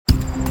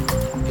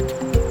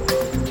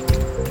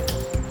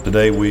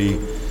Today we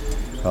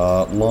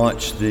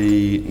launched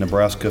the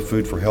Nebraska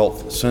Food for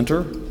Health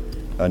Center,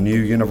 a new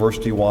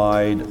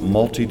university-wide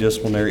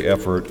multidisciplinary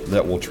effort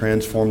that will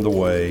transform the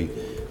way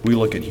we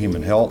look at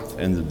human health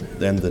and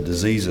the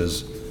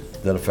diseases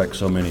that affect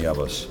so many of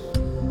us.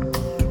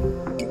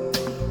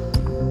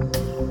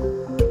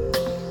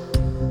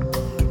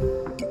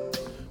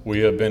 We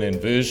have been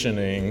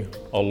envisioning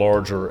a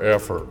larger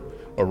effort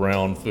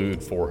around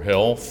food for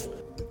health.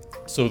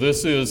 So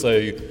this is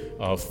a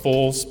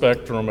full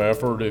spectrum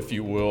effort, if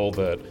you will,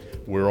 that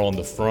we're on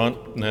the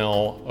front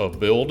now of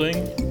building.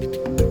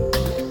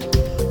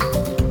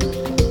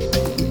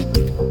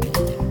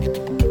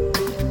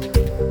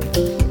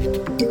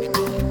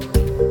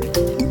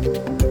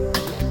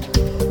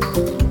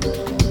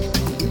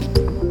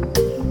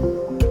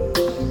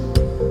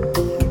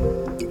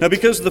 Now,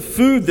 because the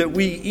food that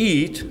we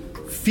eat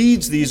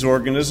feeds these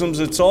organisms,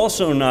 it's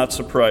also not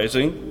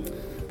surprising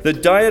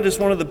that diet is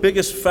one of the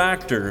biggest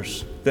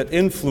factors that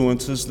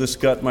influences this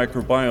gut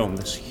microbiome,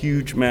 this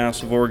huge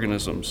mass of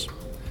organisms.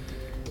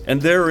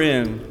 And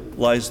therein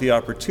lies the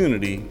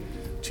opportunity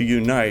to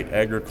unite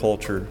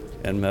agriculture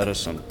and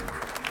medicine.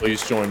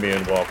 Please join me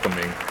in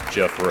welcoming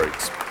Jeff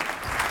Rhodes.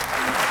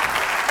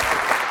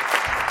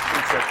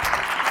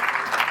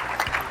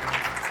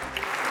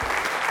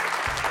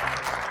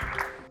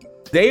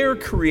 They are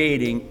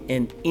creating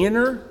an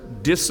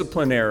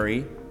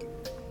interdisciplinary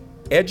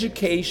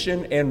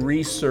education and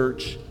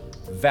research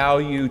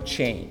value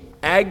chain.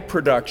 Ag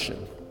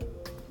production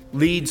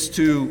leads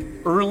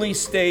to early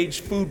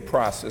stage food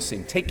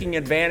processing, taking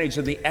advantage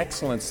of the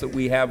excellence that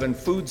we have in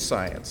food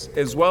science,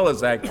 as well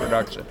as ag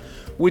production,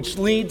 which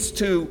leads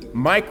to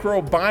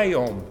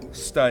microbiome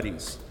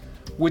studies,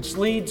 which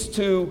leads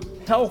to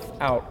health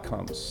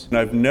outcomes. And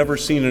I've never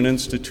seen an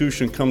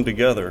institution come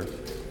together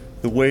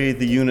the way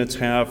the units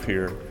have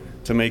here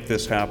to make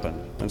this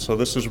happen. And so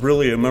this is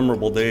really a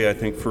memorable day, I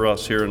think, for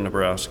us here in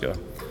Nebraska.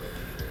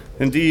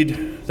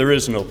 Indeed, there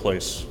is no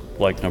place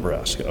like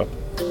Nebraska.